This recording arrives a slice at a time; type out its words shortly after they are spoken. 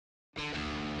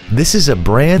This is a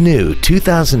brand new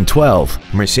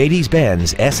 2012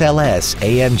 Mercedes-Benz SLS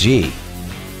AMG.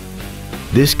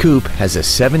 This coupe has a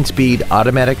 7-speed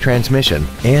automatic transmission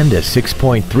and a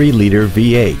 6.3-liter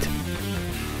V8.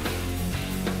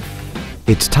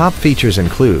 Its top features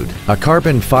include a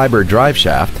carbon fiber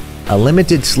driveshaft, a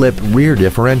limited slip rear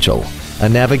differential, a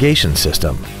navigation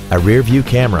system, a rear-view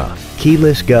camera,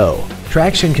 keyless go,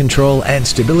 traction control and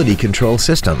stability control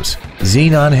systems,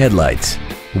 xenon headlights,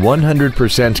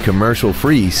 100%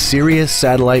 commercial-free Sirius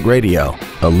satellite radio,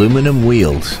 aluminum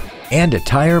wheels, and a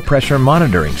tire pressure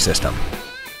monitoring system.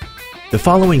 The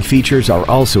following features are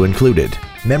also included: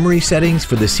 memory settings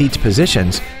for the seat's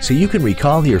positions so you can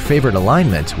recall your favorite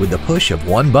alignment with the push of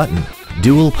one button,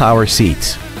 dual power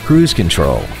seats, cruise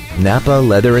control, Napa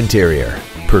leather interior,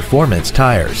 performance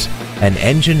tires, an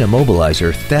engine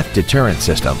immobilizer theft deterrent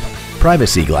system,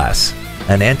 privacy glass,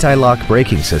 an anti-lock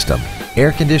braking system,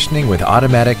 air conditioning with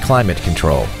automatic climate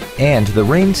control, and the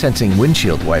rain-sensing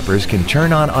windshield wipers can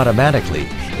turn on automatically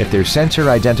if their sensor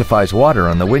identifies water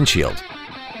on the windshield.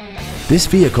 This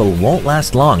vehicle won't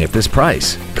last long at this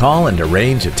price. Call and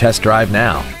arrange a test drive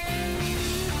now.